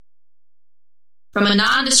From a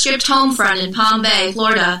nondescript home front in Palm Bay,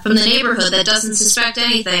 Florida, from the neighborhood that doesn't suspect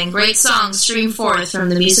anything, great songs stream forth from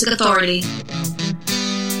the Music Authority.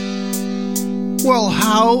 Well,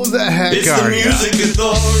 how the heck It's are the you? Music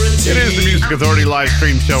Authority. It is the Music Authority live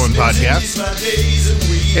stream show and podcast.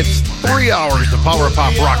 It's 3 hours of power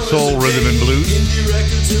pop, rock, soul, rhythm, and blues.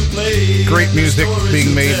 Great music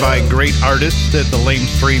being made by great artists that the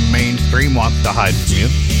lamestream mainstream wants to hide from you.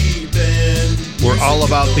 We're all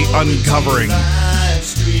about the uncovering.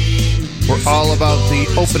 We're all about the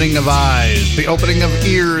opening of eyes, the opening of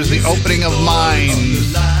ears, the opening of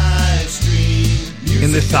minds.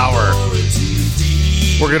 In this hour,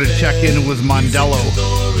 we're going to check in with Mondello.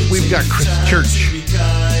 We've got Chris Church.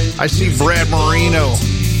 I see Brad Marino,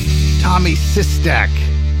 Tommy Sistak,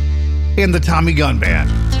 and the Tommy Gun Band.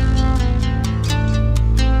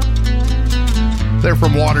 They're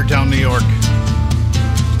from Watertown, New York.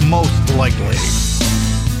 Most likely.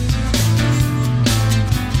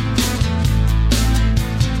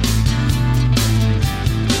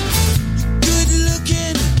 Good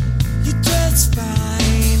looking, you dress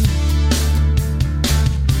fine.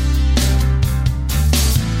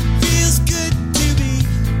 Feels good to be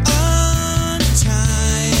on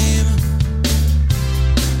time.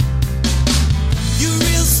 You're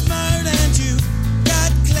real smart and you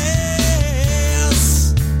got class.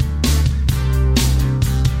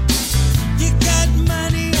 You got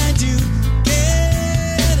money and you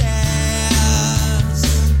get ass.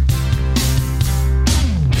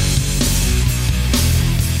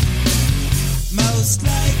 Most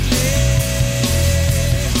likely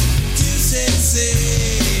to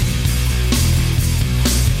succeed.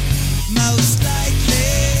 Most likely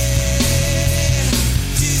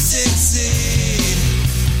to succeed.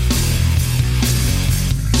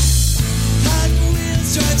 Hot Wheels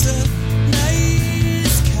drives a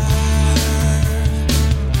nice car.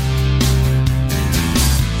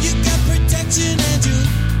 You got protection and you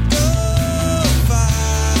go far.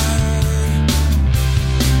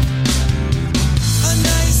 A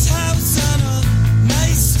nice house on a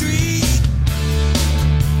nice street.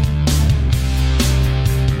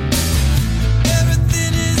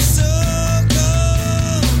 Everything is so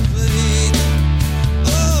complete.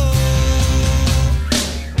 Oh,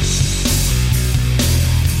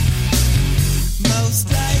 most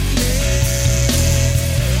likely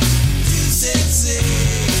to succeed.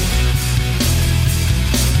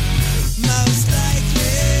 Most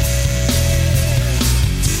likely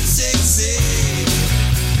to succeed.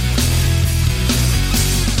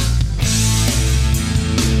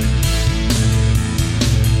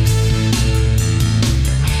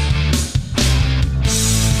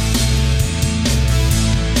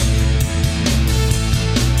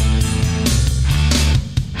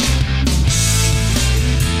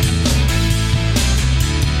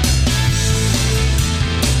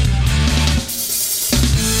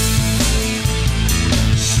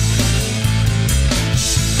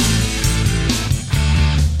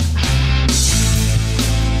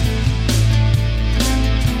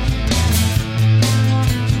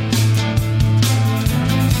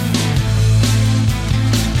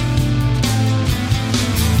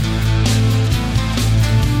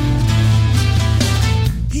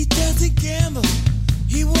 He doesn't gamble,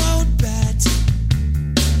 he won't bet.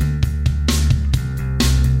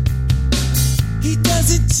 He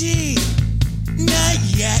doesn't cheat, not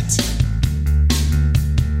yet.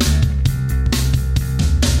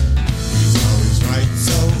 He's always right,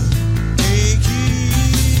 so take heed.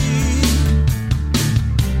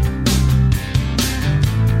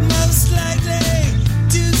 Most likely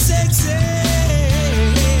to succeed.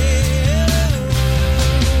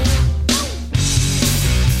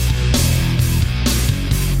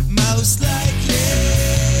 Most likely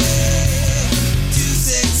to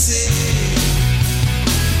succeed.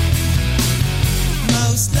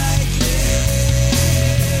 Most likely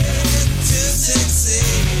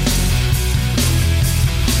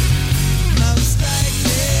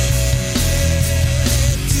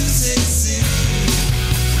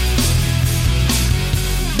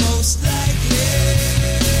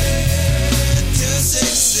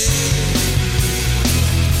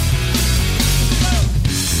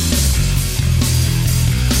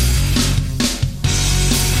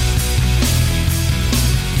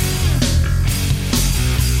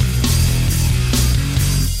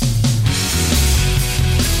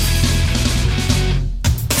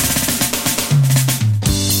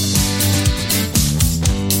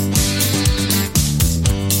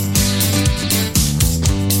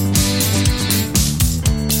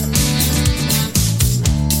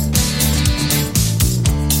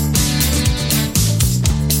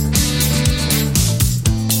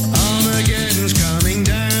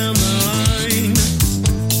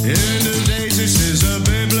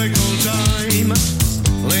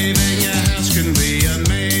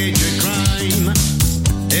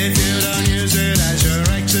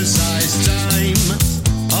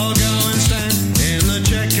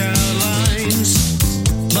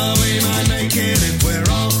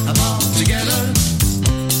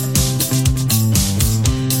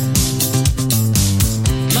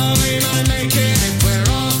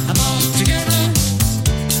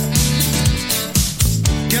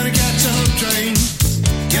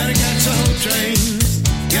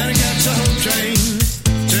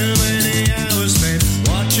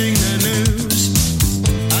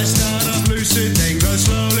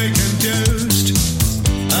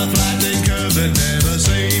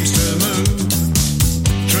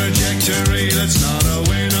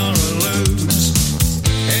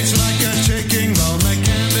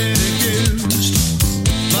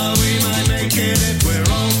it if we're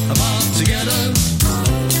all apart together.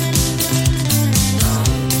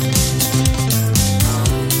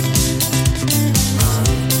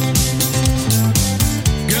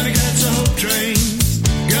 Gonna catch a hope train.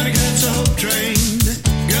 Gonna catch a hope train.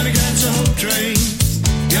 Gonna catch a hope train.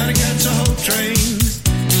 Gonna catch a hope train.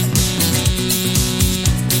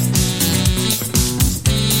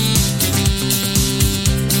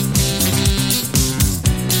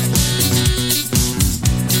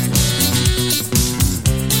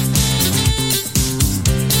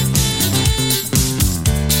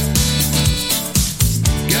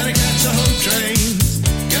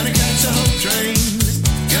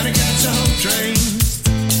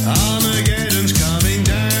 Armageddon's coming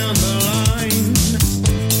down the line.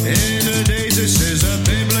 In a days, this is a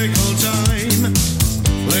biblical time.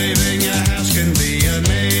 Leaving your house can be a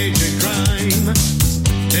major crime.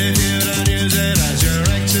 If you don't use it as your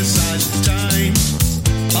exercise time,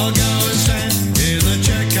 I'll go and stand in the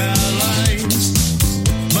checkout lines.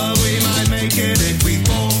 But we might make it if we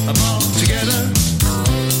fall apart together.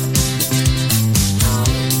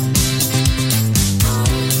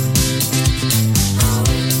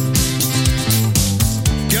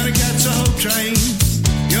 Train,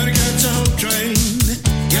 gonna catch a hope train,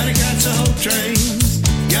 gonna catch a hope train,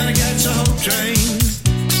 gonna catch a hope train.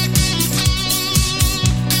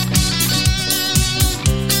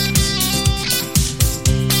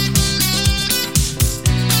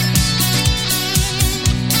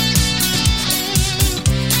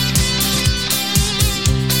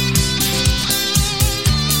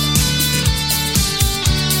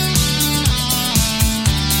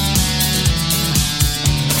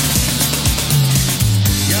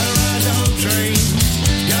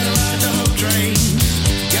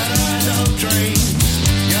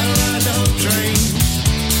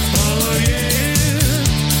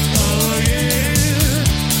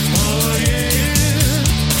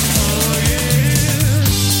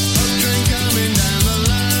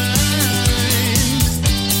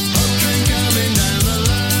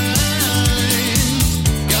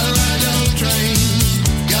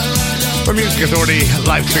 For Music Authority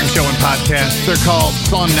live stream show and podcast, they're called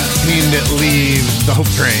Sun Pinned Leaves, The Hope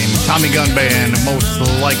Train, Tommy Gun Band, most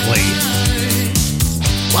likely.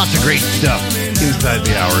 Lots of great stuff inside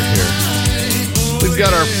the hour here. We've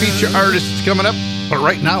got our feature artists coming up, but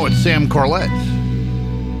right now it's Sam Corlett.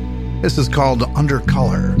 This is called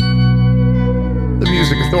Undercolor. The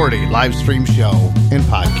Music Authority live stream show and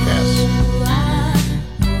podcast.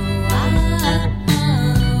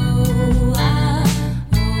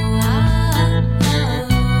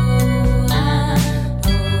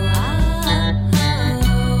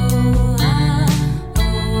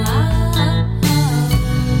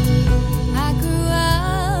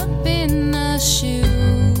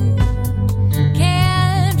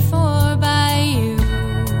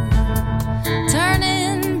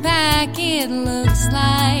 It looks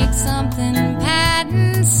like something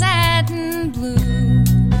patent, satin blue.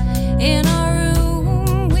 In our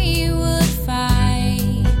room we would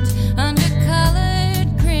fight under colored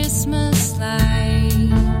Christmas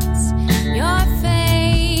lights. Your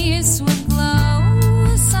face would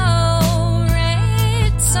glow so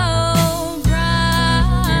red, so bright.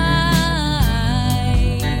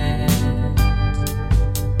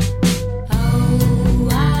 Oh,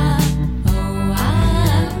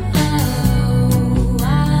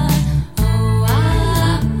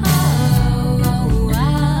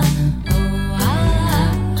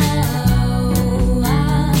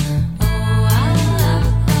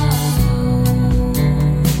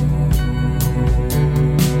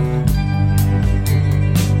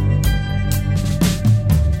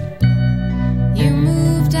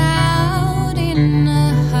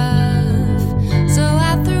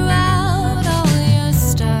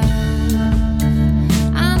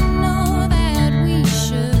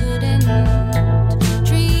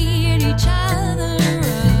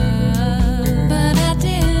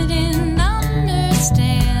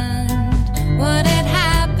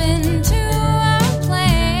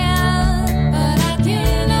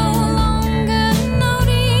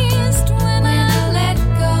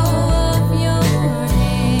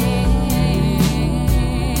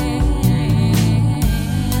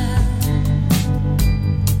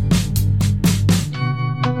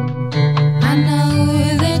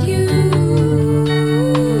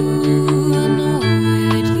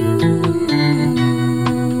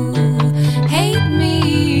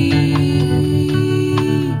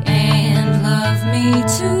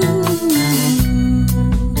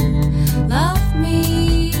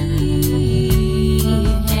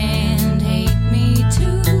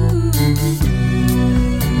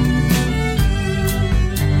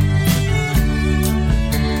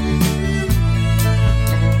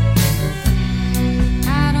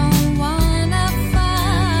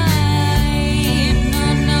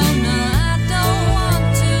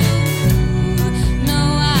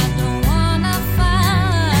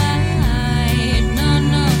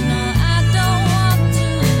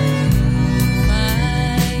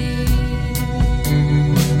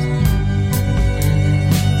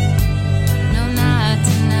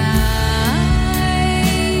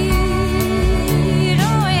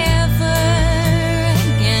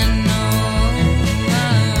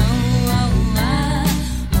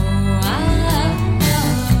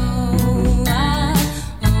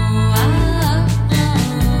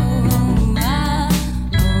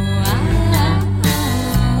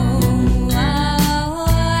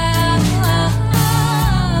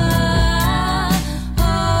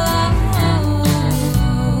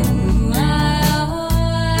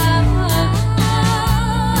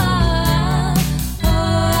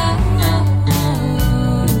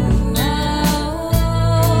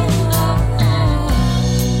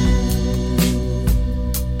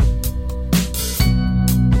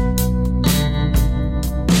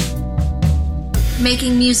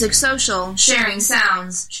 Making music social, sharing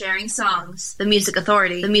sounds, sharing songs. The Music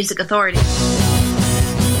Authority. The Music Authority.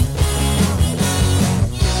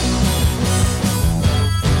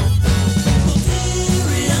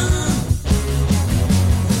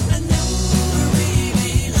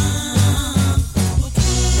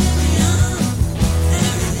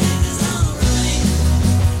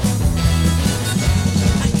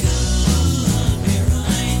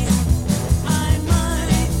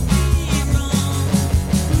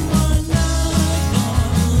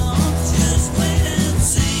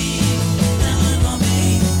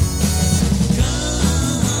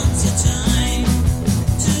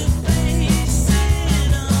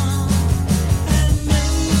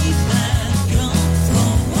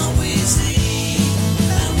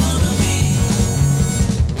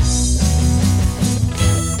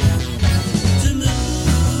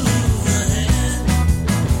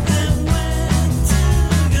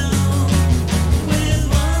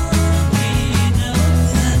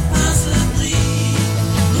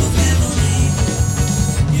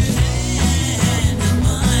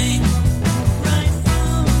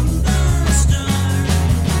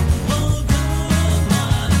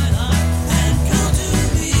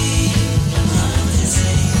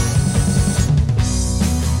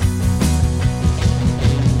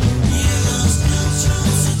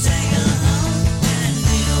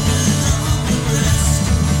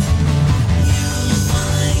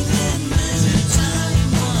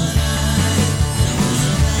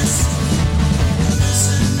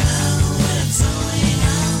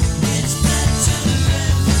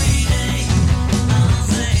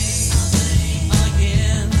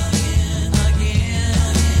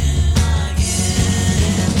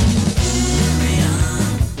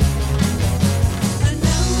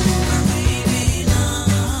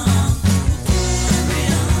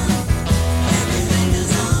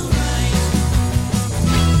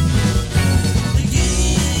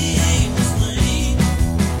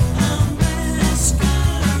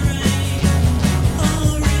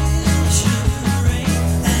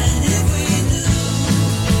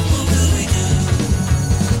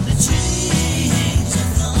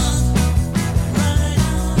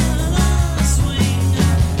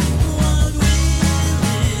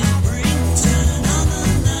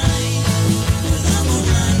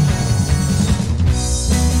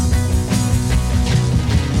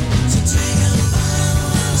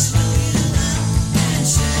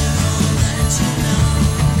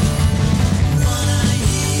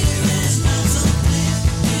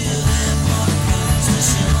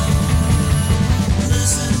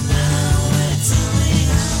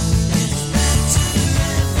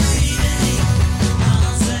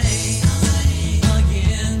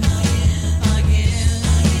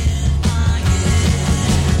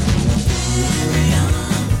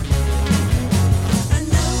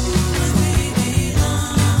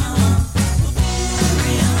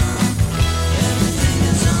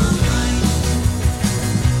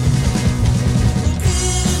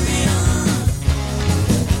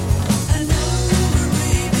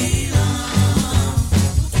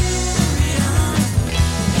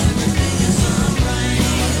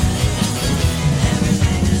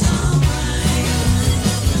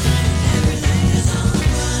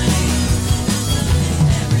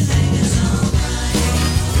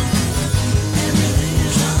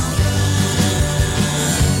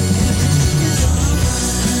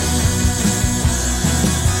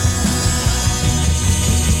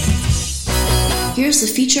 Here's the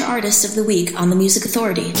feature artist of the week on the Music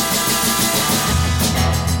Authority.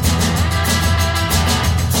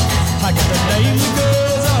 I got the name of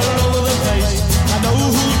girls all over the place. I know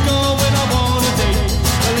who's gone when I want a date.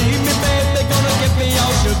 Believe me, babe, they're gonna get me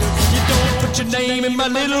all shook. You don't put your name in my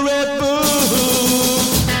little red book.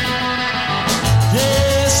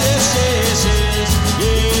 Yes, yes, yes, yes.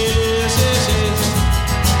 Yes, yes, yes.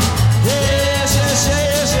 Yes, yes,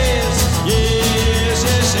 yes, yes. Yes,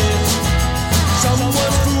 yes, yes.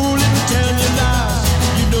 Someone's fooling, telling you lies.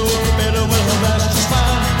 You know it better when harassed is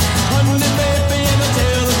fine. Honey, baby, and I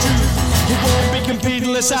tell the truth. You won't be competing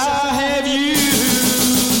unless I have you.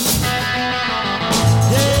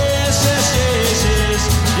 Yes, yes, yes, yes.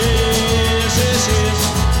 Yes, yes, yes.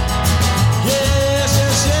 Yes,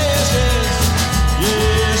 yes, yes, yes.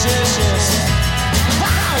 Yes, yes, yes.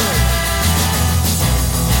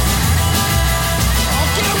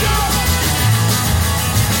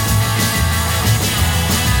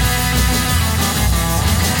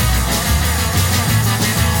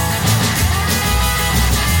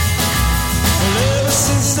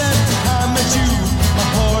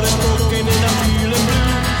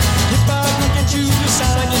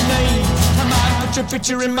 your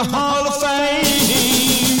picture in my Hall of Fame.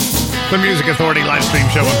 The Music Authority live stream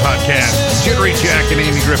show and podcast. Jittery Jack and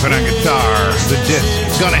Amy Griffin on guitar. The disc,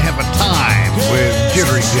 Gonna Have a Time, with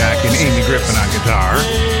Jittery Jack and Amy Griffin on guitar.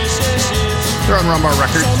 They're on Rumbar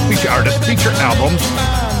Records, feature artist, feature album.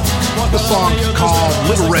 The song's called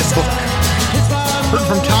Little Red Book. Heard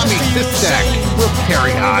from Tommy Sistak, We'll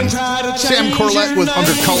Carry On. Sam Corlett with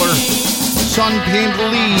Undercolor. Sun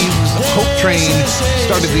Painted Leaves, Hope Train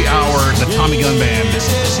started the hour. The Tommy Gun Band,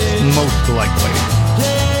 most likely.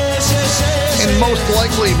 And most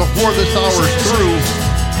likely, before this hour's through,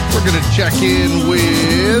 we're going to check in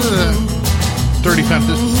with 30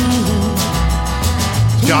 Fences,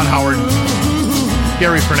 John Howard,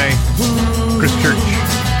 Gary Frenay, Chris Church,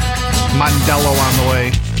 Mondello on the way,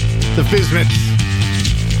 The Fismits,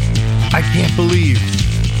 I Can't Believe,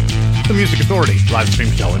 The Music Authority, live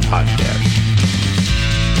stream show and podcast.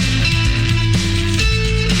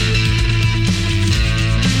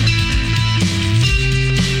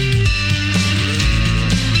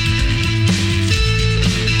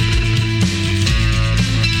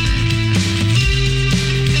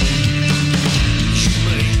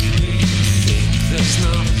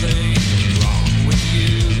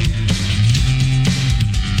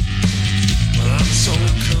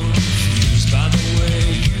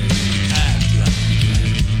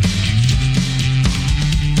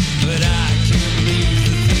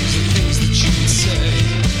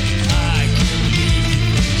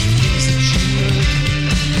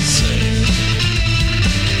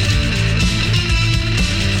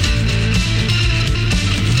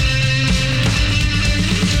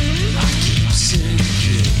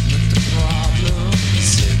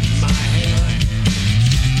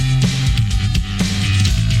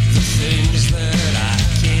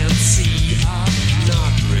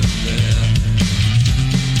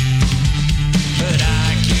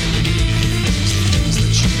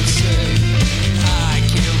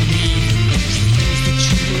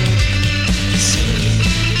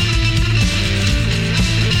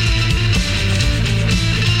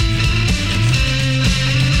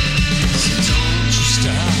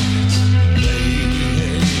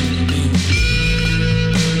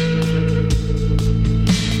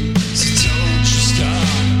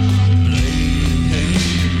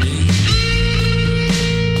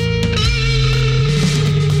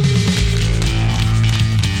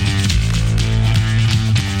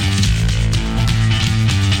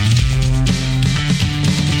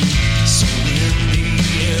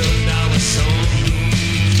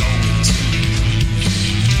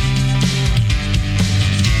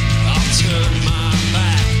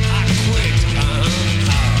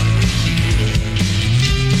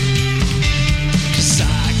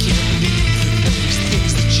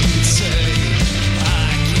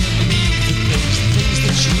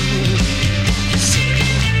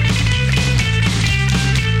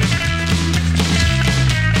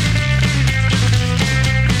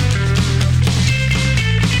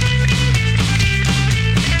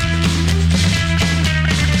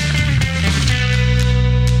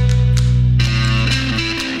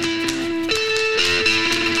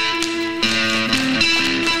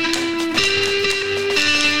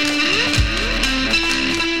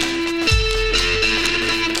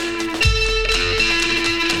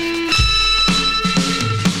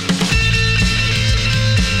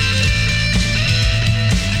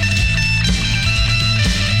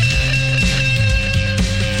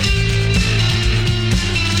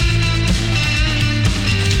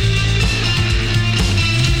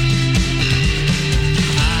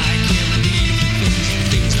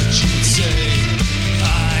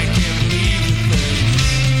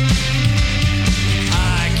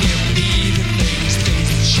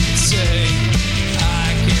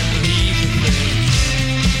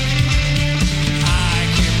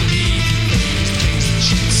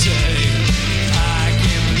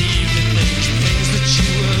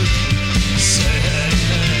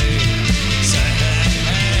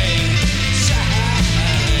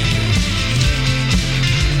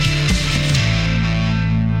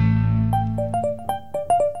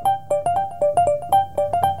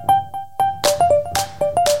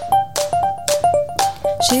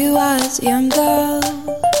 She was a young girl,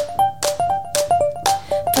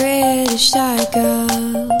 British shy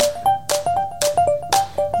girl,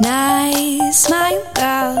 nice smile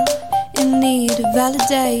girl, in need of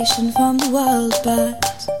validation from the world, but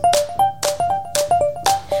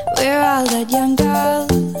we're all that young girl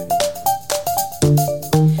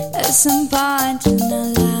at some point in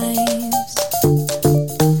our lives.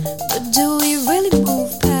 But do we really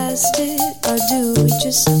move past it, or do we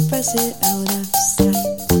just suppress it out of sight?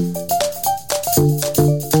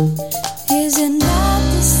 Here's another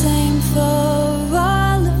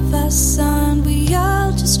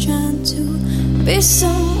be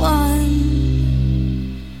someone.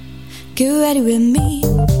 Get ready with me.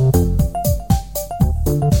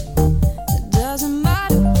 It doesn't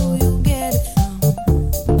matter who you get it from.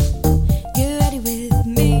 Get ready with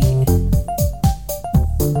me.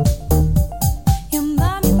 Your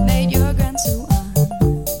mommy made your grandson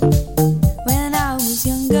when I was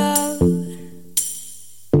younger.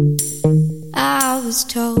 I was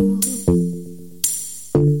told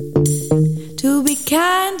to be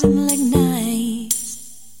kind and look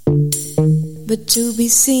nice, but to be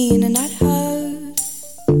seen and not heard.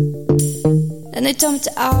 And they told me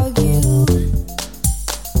to argue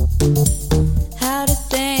how to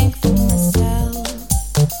think for myself,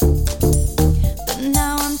 but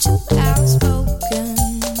now I'm too outspoken.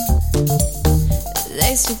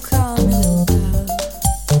 They still call me little girl.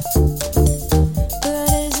 But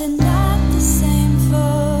is it not the same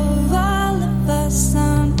for all of us?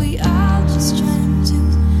 Aren't we all just trying to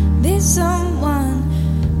be someone?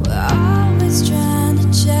 We're always trying to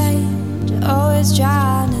change, always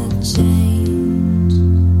trying to change.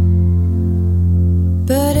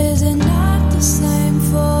 But is it not the same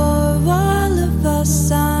for all of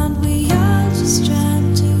us? Aren't we all just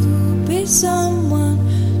trying to be someone?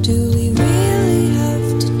 Do we really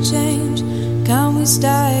have to change? Can't we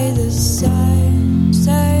stay the same,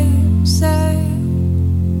 same, same?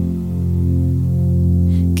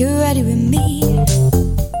 Get ready with me.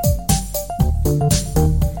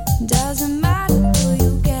 Doesn't matter who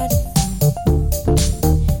you get it from.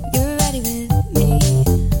 Get ready with me.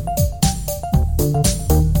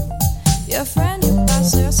 Your friend, your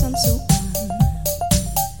boss, your son, so on.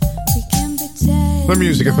 We can pretend. The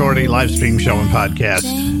Music Authority live stream show and podcast.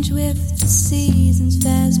 Change with the seasons,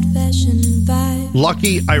 fast fashion vibe.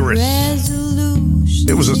 Lucky Iris. Resolution.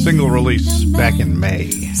 It was a single release back in May.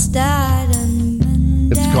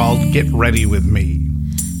 It's called Get Ready With Me.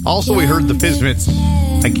 Also, we heard the Fismits,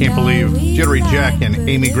 I Can't Believe, Jittery Jack and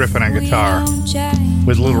Amy Griffin on guitar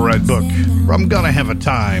with Little Red Book. I'm Gonna Have a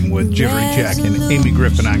Time with Jittery Jack and Amy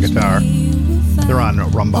Griffin on guitar. They're on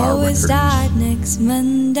Rumbar Records.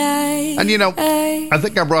 And you know, I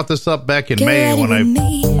think I brought this up back in May when I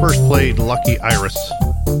first played Lucky Iris.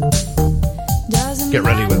 Get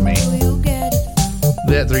Ready With Me.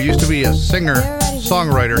 That there used to be a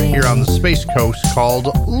singer-songwriter here on the Space Coast called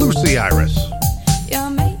Lucy Iris.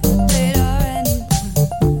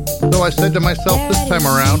 So I said to myself this time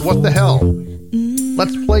around, what the hell?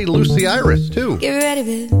 Let's play Lucy Iris too. Get ready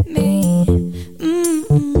with me.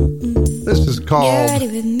 This is called Get ready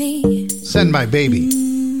with me. Send My Baby.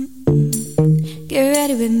 Get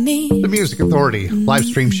ready with me. The Music Authority live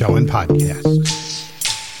stream show and podcast.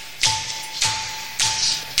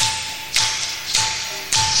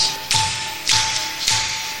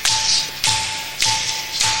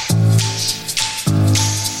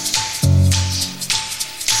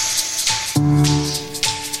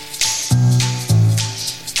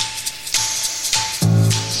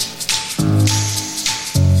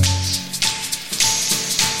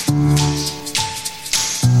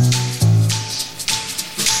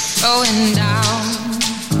 Going down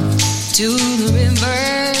to the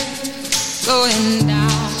river, going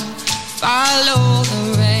down, follow the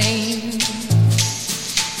rain.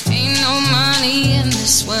 Ain't no money in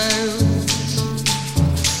this world,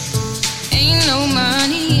 ain't no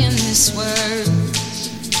money in this world.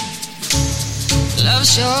 Love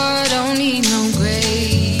sure don't need no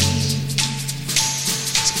grave.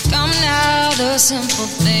 So come now, the simple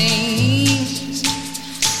things.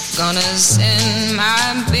 Gonna send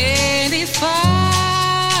my baby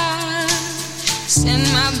far, send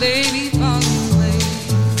my baby far away.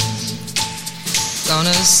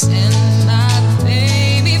 Gonna send my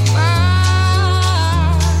baby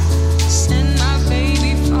far, send my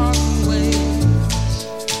baby far away.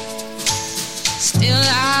 Still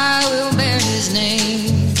I will bear his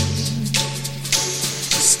name,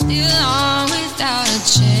 still on without a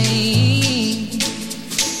chain.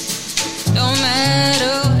 Don't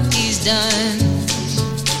matter done.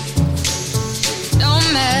 Don't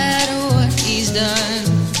matter what he's done.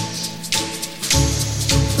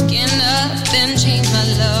 Getting up and change my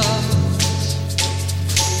love.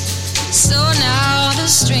 So now the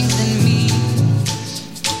strength in me.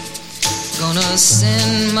 Gonna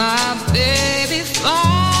send my baby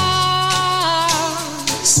far,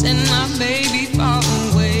 send my baby far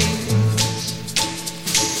away.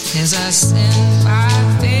 As I send my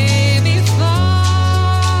baby far,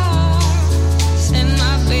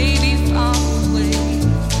 baby far away.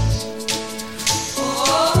 Oh,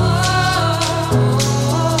 oh, oh,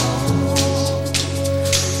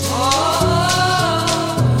 oh,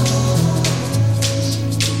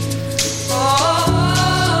 oh,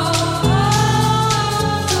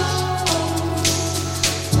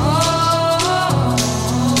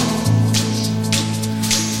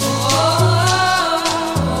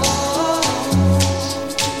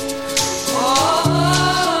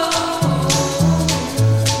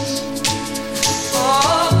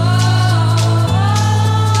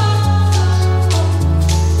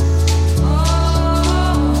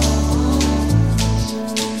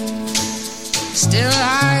 still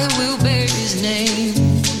I will bear his name.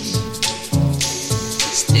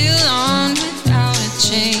 Still on without a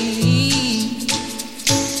chain.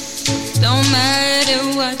 Don't matter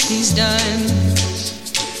what he's done.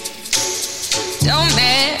 Don't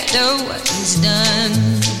matter what he's done.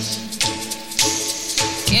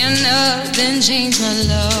 Can nothing change my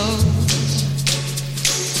love.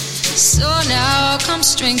 So now come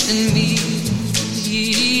strengthen me.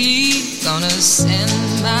 Gonna send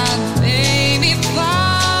my baby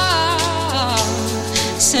far.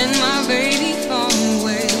 Send my baby far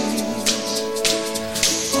away.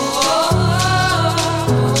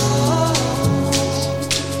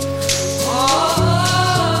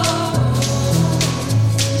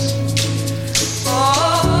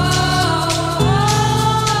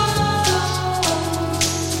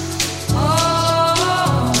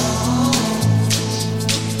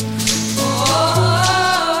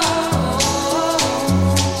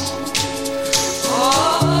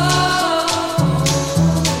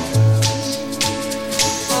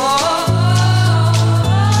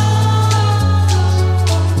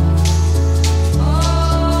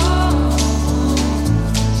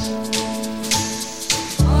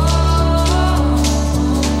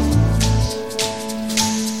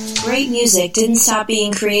 Music didn't stop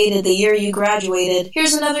being created the year you graduated.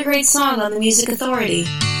 Here's another great song on the Music Authority.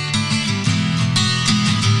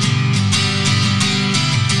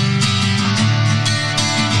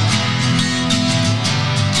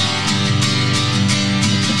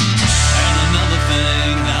 And another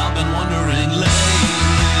thing I've been wondering lately.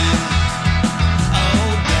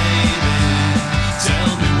 Oh baby,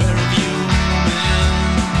 tell me where have you been?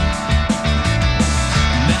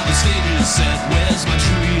 Now the stage is set, where's my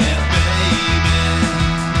tree at, baby?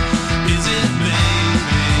 Is it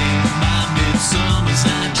maybe my midsummer's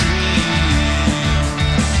night dream?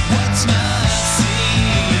 What's my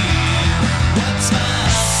scene? What's my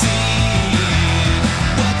scene?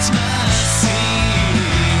 What's my scene?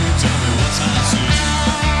 Tell me what's my scene?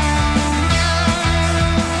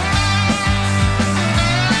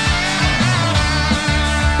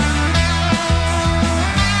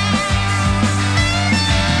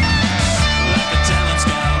 Like a talent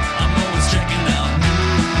scout, I'm always checking out new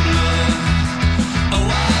blood. Oh,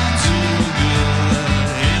 I'm too good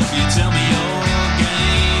if you tell me your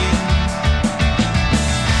game.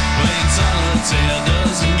 Playing solitaire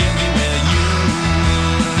doesn't get me where you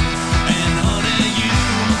would. And honey, you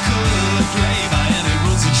could play by any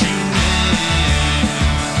rules that you name.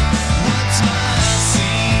 What's my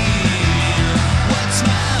scene? What's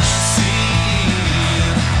my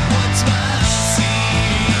scene? What's my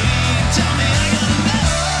scene? Tell me, I gotta know.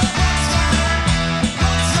 What's my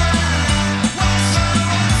scene? What's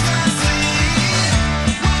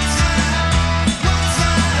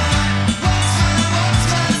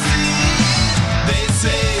my scene? They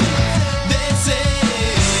say,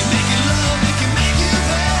 making love, it can make you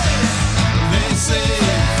bad. They say,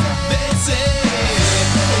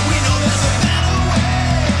 but we know there's a better way.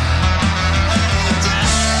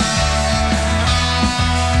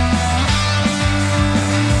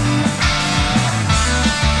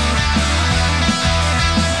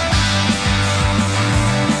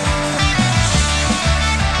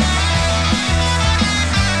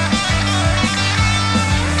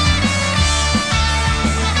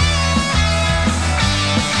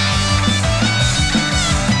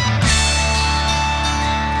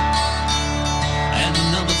 And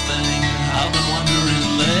another thing I've been wondering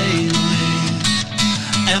lately,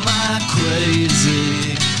 am I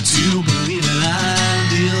crazy to believe in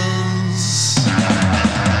ideals?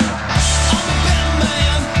 I'm a better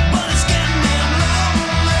man, but it's getting damn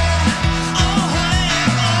lonely. Oh,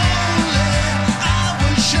 if only I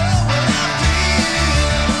was sure what I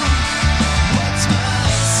feel. What's my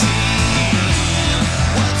scene?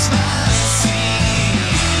 What's my scene?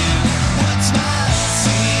 What's my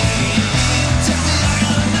scene? Tell me, I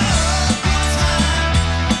gotta know. What's my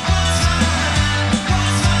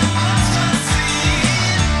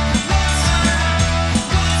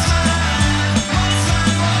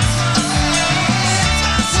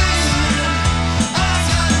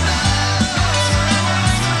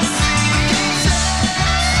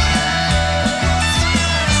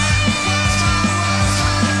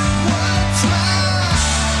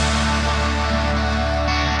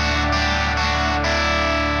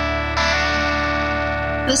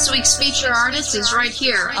This week's feature artist is right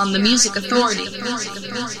here on the Music Authority.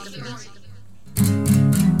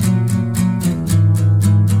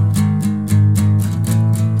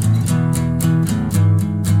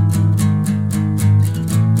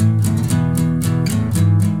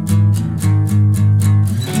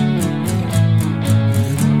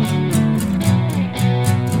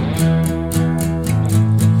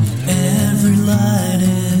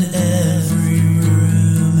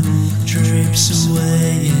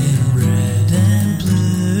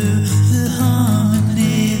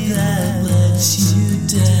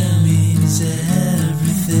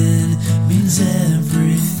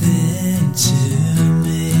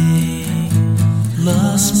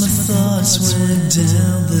 thoughts went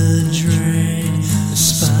down the drain. The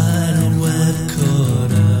spider web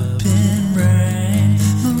caught up in rain.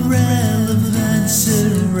 Irrelevance,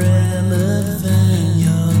 irrelevant.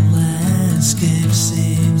 Your landscape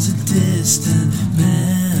seems a distant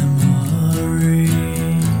memory.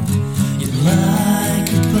 You're like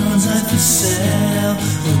a bonsai for sale,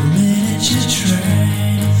 or a miniature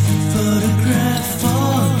train. Photograph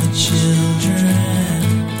for the children.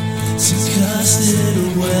 Sequestered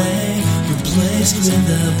away, replaced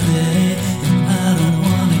without pay. And I don't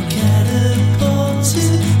wanna catapult to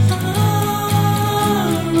tomorrow.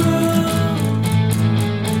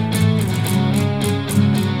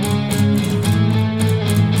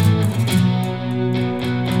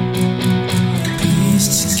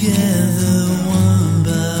 Pieced together one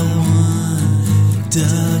by one,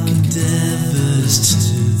 dark endeavors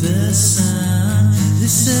to the sun.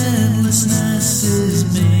 This endlessness is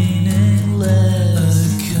meaningless.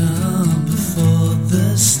 Come before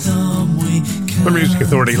the storm we come. The Music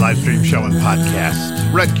Authority live stream show and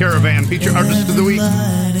podcast. Red Caravan feature artist of the week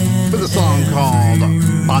with a song called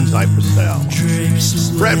Bonsai for Sale.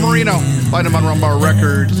 Brad Marino, find him on Rumbar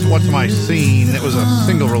Records. What's My Scene? It was a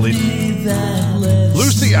single release.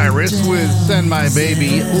 Lucy Iris with Send My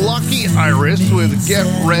Baby. Lucky Iris with Get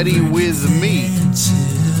Ready With Me.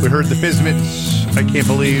 We heard the Fismits, I Can't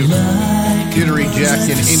Believe. Jittery Jack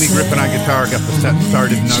and Amy Griffin on guitar got the set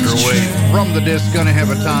started and underway. From the disc, Gonna Have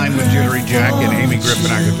a Time with Jittery Jack and Amy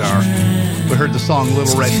Griffin on guitar. We heard the song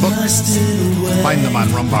Little Red Book. Find them on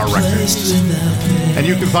Rumbar Records. And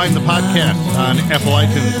you can find the podcast on Apple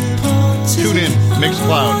iTunes, TuneIn,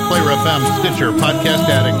 Mixcloud, Player FM, Stitcher, Podcast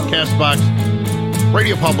Addict, CastBox,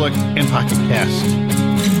 Radio Public, and Pocket Cast.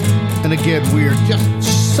 And again, we're just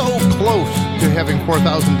so close to having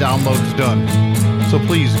 4,000 downloads done. So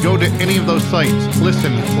please go to any of those sites,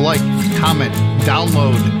 listen, like, comment,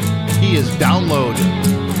 download. Key is download,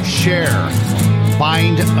 share,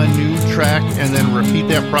 find a new track, and then repeat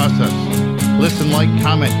that process. Listen, like,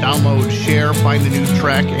 comment, download, share, find a new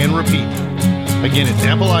track, and repeat. Again, it's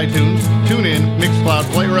Apple iTunes, TuneIn, Mixcloud,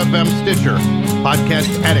 Player FM, Stitcher, Podcast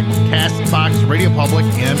Addict, CastBox, Radio Public,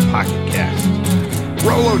 and Pocket Cast.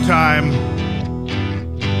 Rolo time.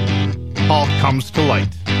 All comes to light.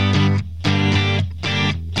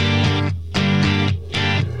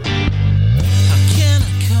 How can I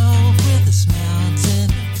cope with this mountain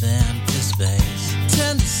of empty space?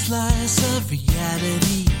 Tender slice of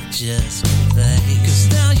reality just fake. 'Cause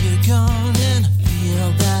now you're gone and I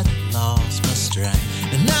feel that I lost my strength.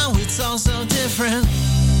 And now it's all so different.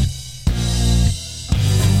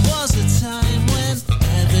 There was a time when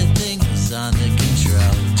everything was under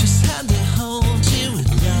control. Just had to hold you and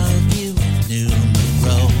love you and knew the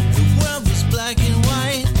road. The world was black and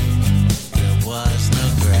white. There was no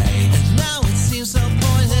gray. And now it seems so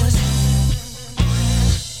pointless.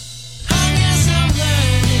 I guess I'm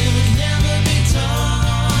learning we can never be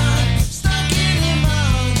taught. Stuck in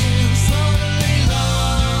emotions, totally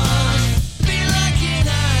lost. Be like an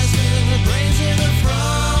iceberg with brains in the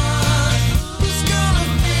frost. Who's gonna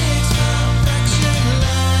fix my fractured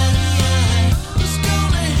life? Who's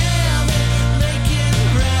gonna help me make it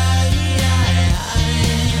right?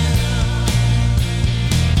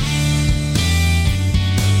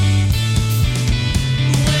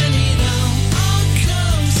 When it all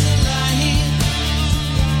comes to light,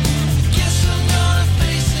 guess I'm gonna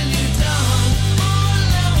face a new dawn on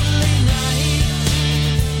a lonely night,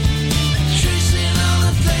 tracing all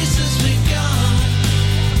the places we've gone.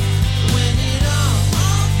 When it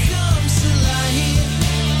all comes to light,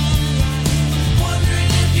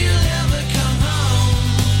 wondering if you'll ever come home.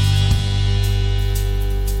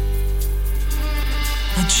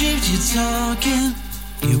 I dreamed you talking,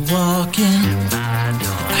 you walking. I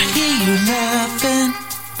hear you laughing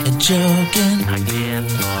and joking. My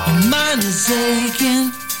mind is aching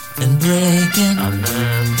and breaking.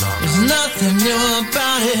 There's nothing new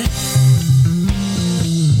about it.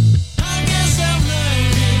 I guess I'm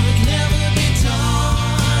learning we can never be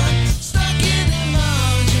taught. Stuck in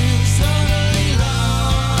emotions, totally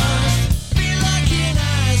lost. Be like an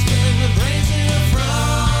iceberg with brains in the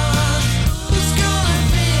frost. Who's gonna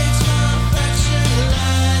fix my fractured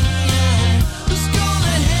life? Who's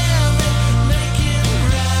gonna help me make it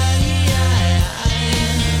right?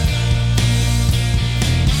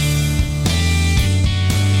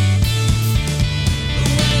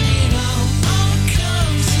 When it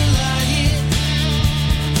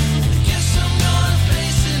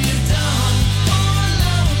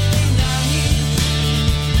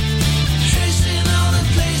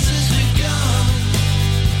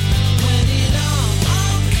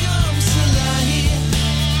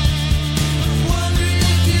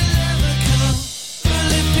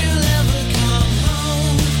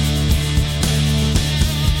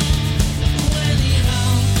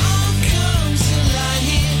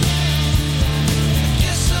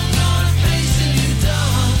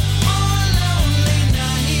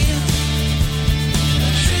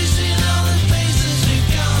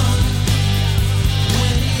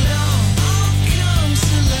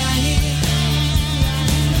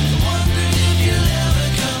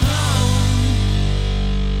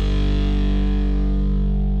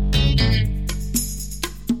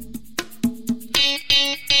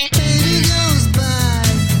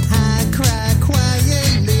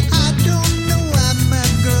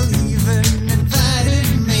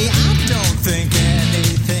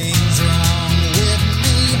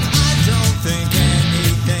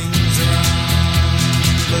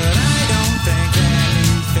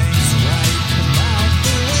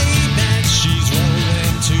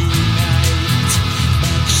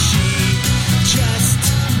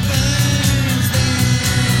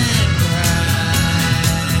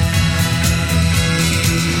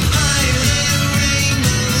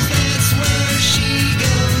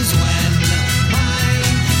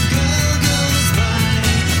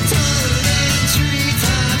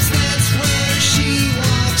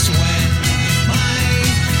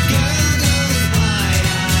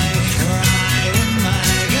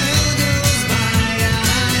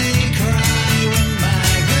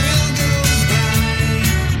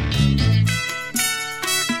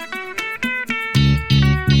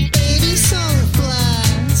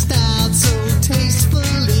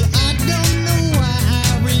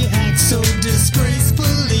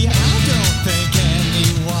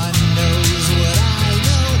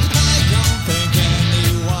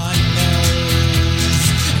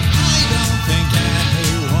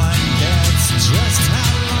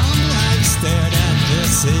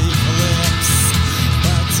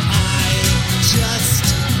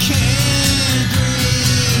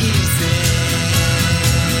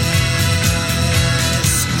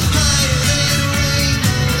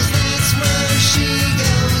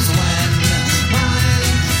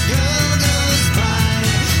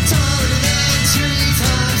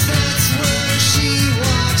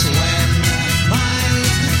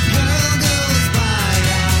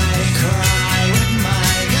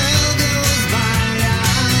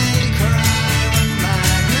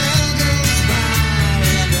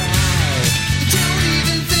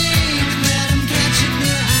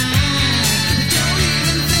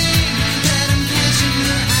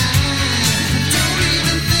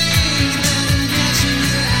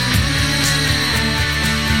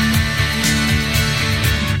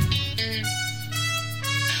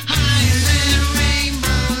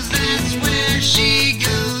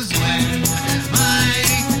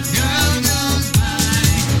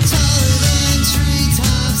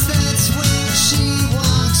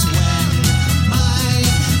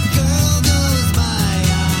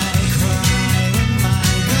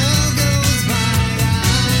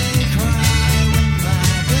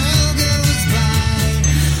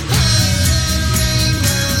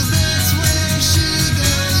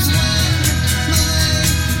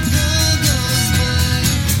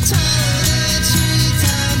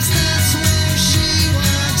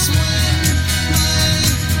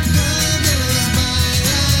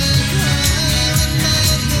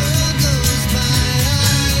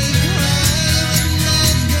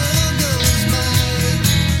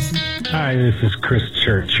Hi, this is Chris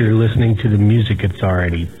Church. You're listening to the Music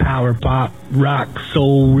Authority. Power pop, rock,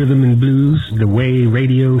 soul, rhythm, and blues, the way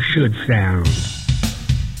radio should sound.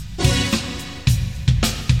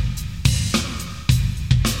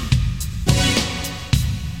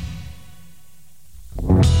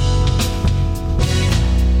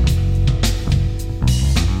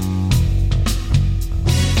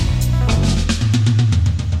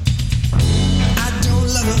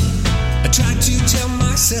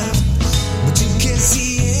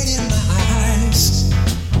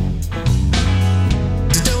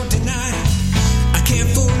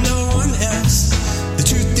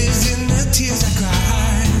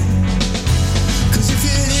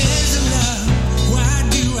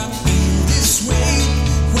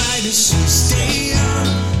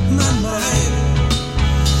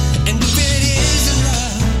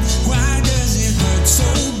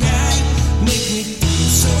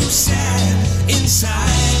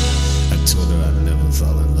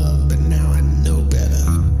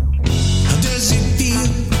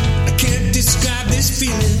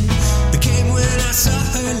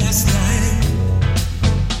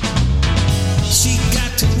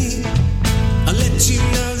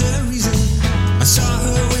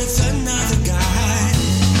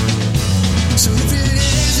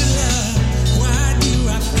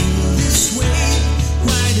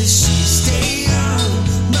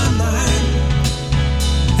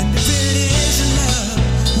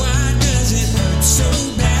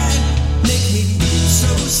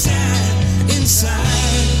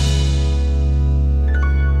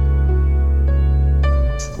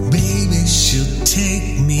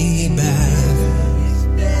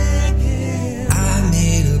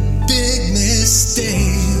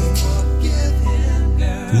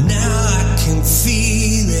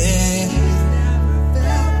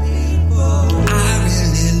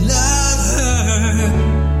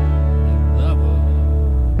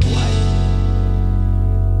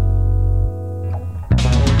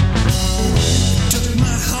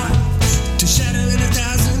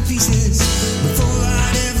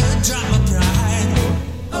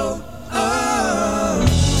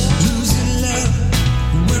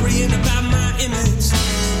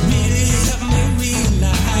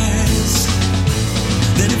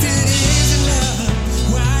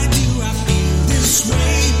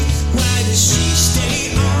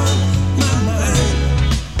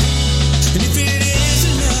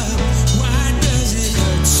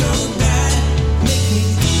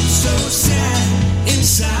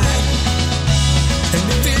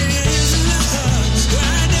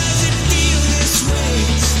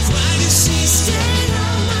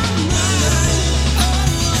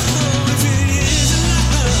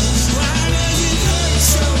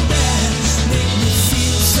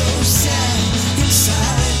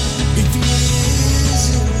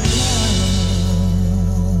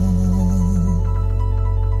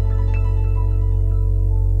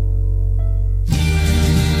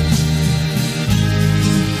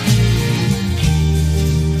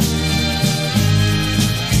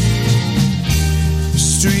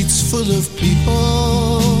 full of people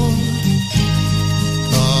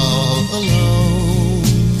all alone,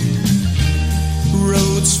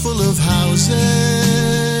 roads full of houses,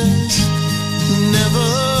 never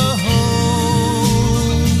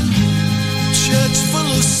home, church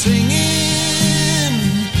full of singing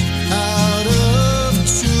out of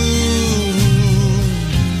tune.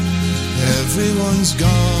 Everyone's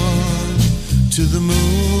gone to the moon.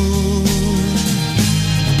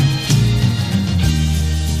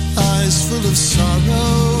 Eyes full of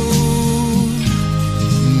sorrow,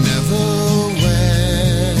 never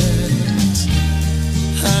wet.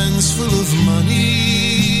 Hands full of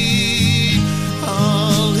money,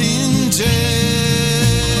 all in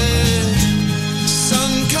debt.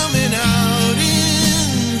 Sun coming out in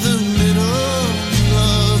the middle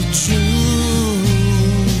of June.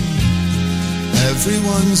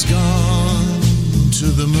 Everyone's gone to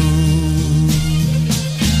the moon.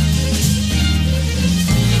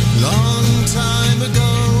 Long time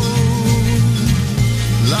ago,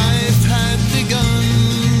 life had begun.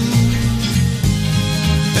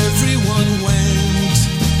 Everyone went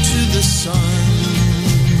to the sun.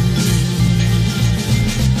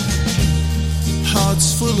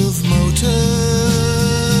 Hearts full of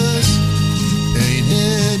motors, ain't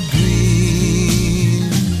it green?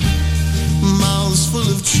 Mouths full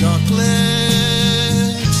of chocolate,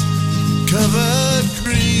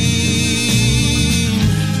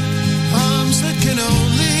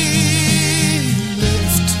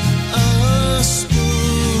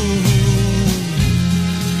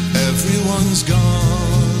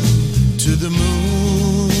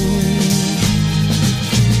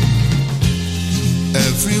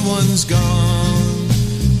 Everyone's gone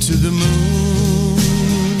to the moon.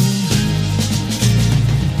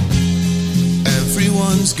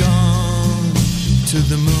 Everyone's gone to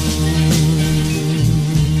the moon.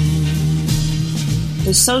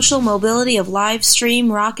 The social mobility of live stream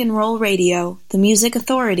rock and roll radio, the Music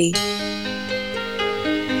Authority.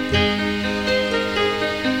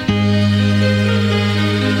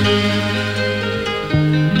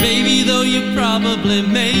 Baby, though you probably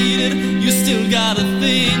made it, you still gotta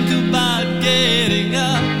think about getting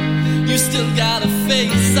up. You still gotta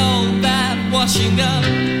face all that washing up.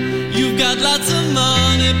 You've got lots of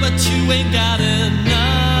money, but you ain't got enough.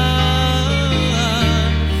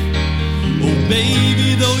 Oh,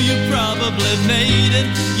 baby, though you probably made it,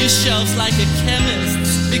 your shelf's like a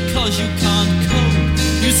chemist's because you can't cope.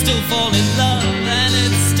 You still fall in love and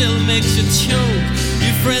it still makes you choke.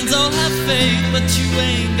 Your friends all have faith, but you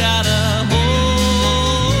ain't got a hope.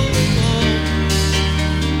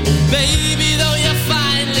 Oh, baby, though you're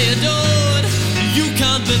finally adored, you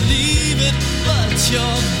can't believe it, but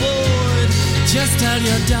you're bored. Just tell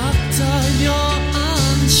your doctor you're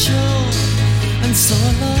unsure and so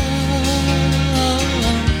alone.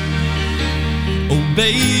 Oh,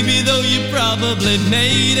 baby, though you probably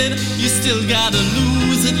made it, you still gotta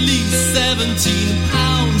lose at least 17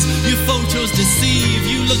 pounds. Your photos deceive,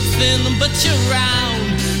 you look thin, but you're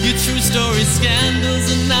round. Your true story scandals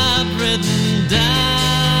are not written down.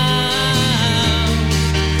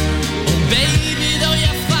 Oh, baby, though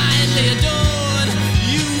you're finally adored,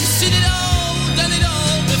 you've seen it all, done it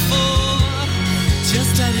all before.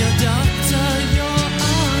 Just tell your doctor you're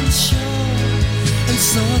unsure and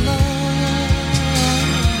so alone.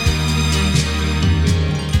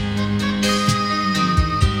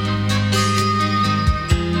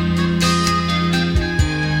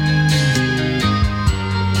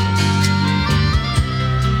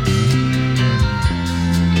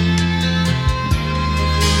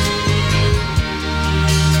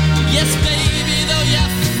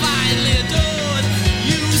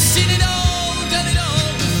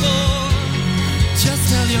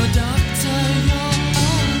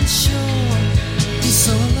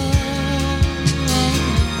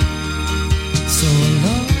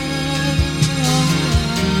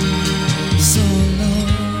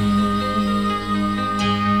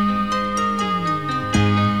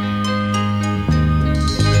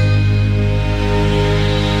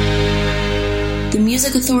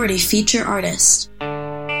 Music Authority feature artist.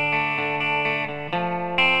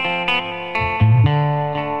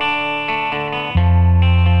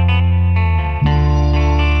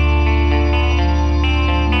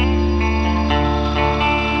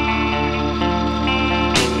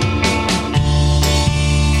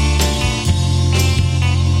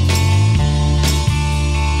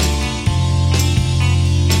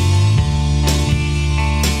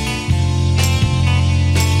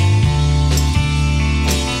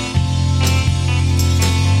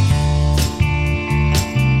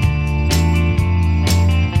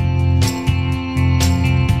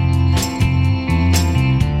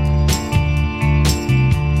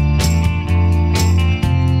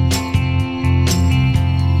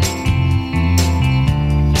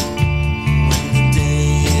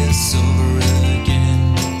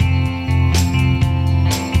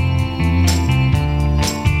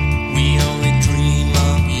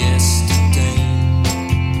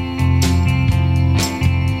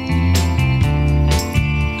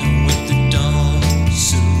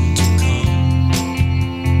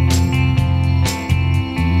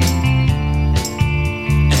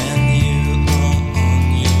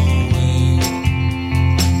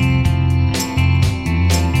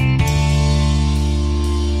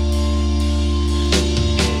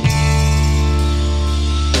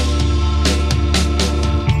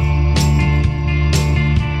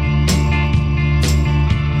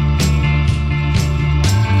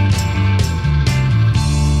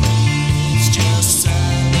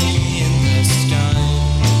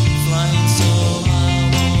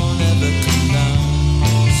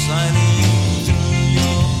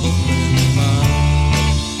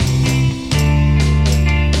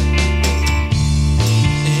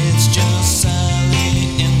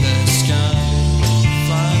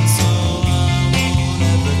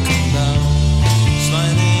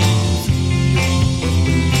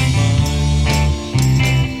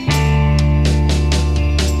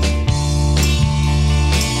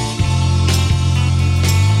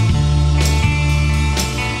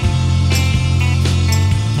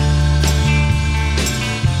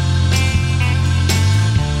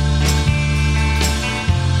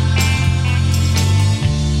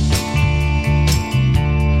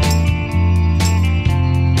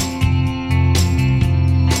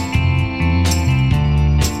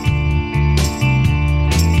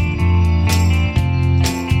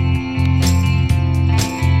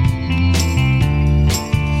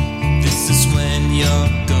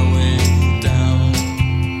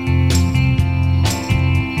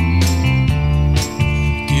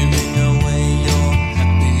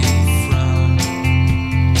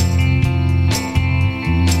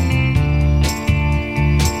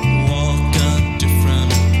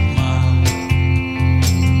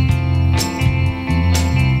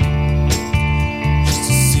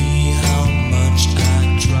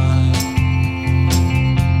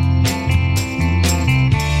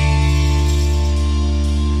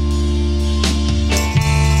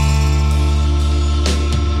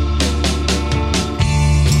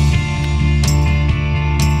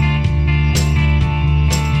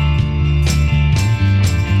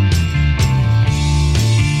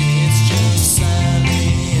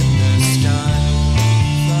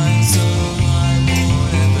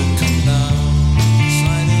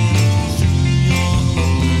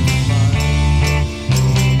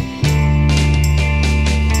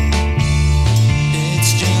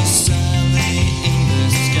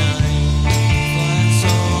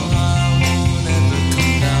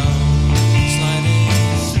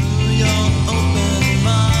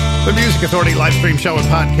 Music Authority live stream show and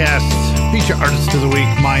podcast. Feature artists of the week,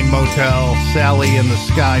 Mind Motel, Sally in the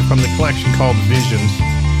Sky from the collection called Visions.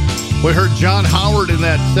 We heard John Howard in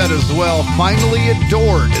that set as well. Finally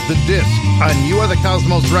Adored, the disc on You Are the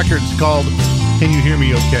Cosmos Records called Can You Hear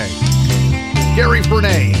Me Okay? Gary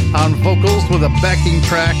Fernay on vocals with a backing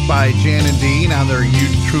track by Jan and Dean on their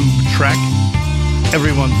YouTube track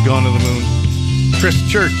Everyone's Gone to the Moon. Chris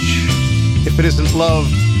Church, If It Isn't Love.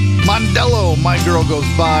 Mondello, My Girl Goes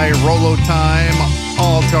By. Rolo Time,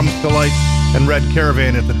 All Comes to Light. And Red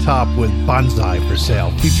Caravan at the top with Bonsai for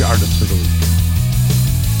Sale. Feature artists of the week.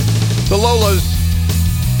 The Lolas,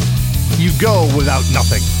 You Go Without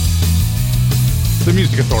Nothing. The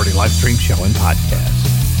Music Authority live stream show and podcast.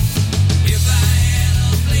 If I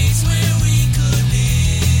had a place where we could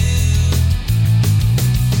live,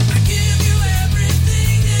 I'd give you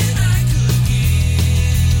everything that I could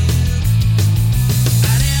give.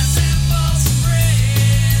 I'd ask them for some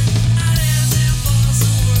bread, I'd ask them for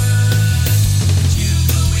some words. But you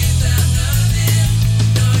go without nothing,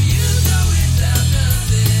 no, you go without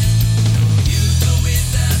nothing, no, you go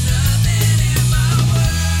without nothing in my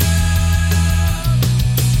world.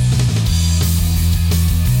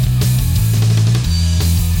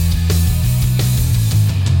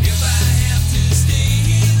 If I have to stay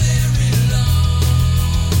here very long,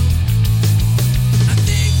 I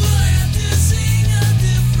think we'll have to sing a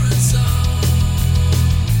different song.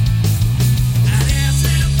 I'd ask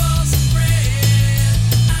them for some bread,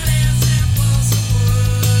 I'd ask them for some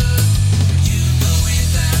words. You go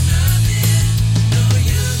without nothing, no,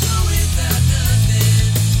 you go without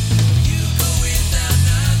nothing, you go without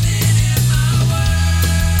nothing in my world.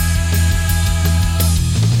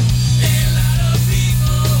 A lot of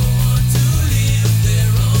people want to live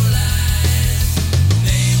their own lives.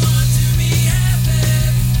 They want to be happy.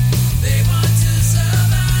 They want to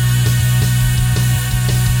survive.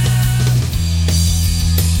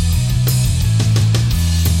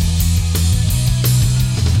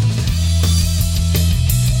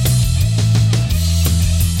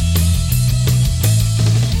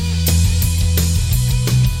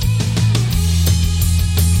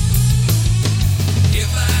 If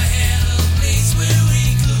I had a place where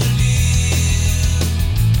we could live,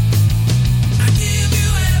 I'd give you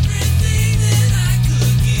everything that I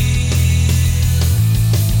could give.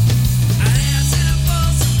 I'd ask them for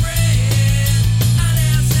some bread, I'd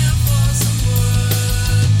ask them for some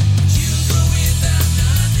words. You go without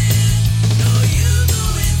nothing, no, you go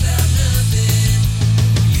without nothing,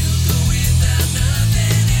 you go without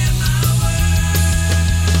nothing in my world.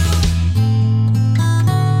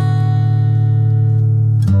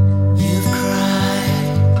 You've cried,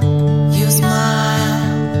 you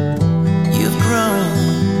smiled, you've grown.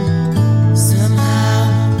 Somehow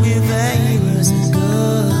we're years and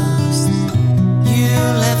ghosts you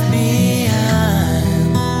left behind.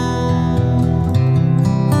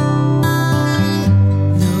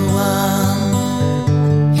 No one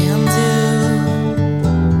can do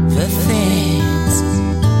the things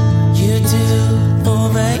you do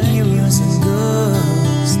over years and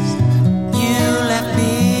ghosts you left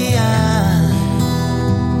behind.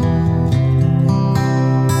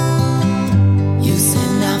 You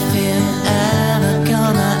said nothing ever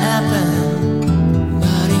gonna happen,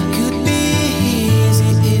 but it could be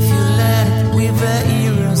easy if you let it with the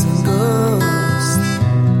heroes and ghosts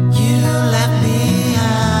you left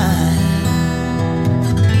behind.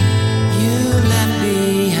 You left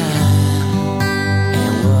behind,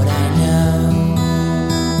 and what I know,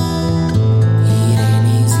 it ain't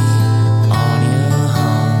easy on your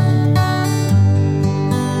home,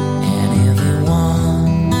 and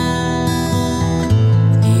everyone,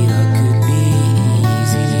 it could be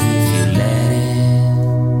easy if you let it.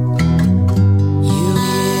 You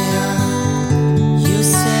hear, you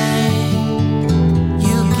say,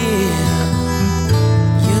 you give,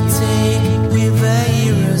 you take with the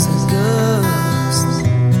heroes and ghosts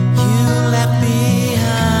you left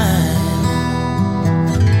behind.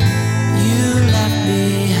 You left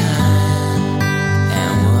behind,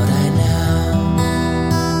 and what I know,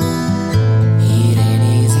 it ain't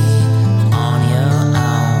easy on your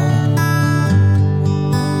own,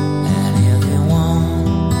 and everyone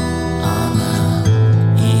on the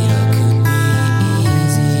it could be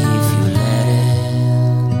easy if you let it.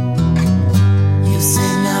 You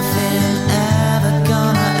say nothing ever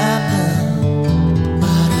gonna happen,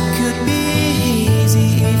 but it could be easy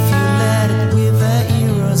if you let it with the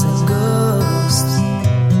heroes and ghosts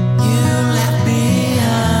you left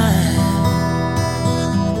behind.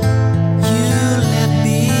 You left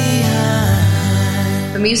behind.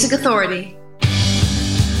 The Music Authority.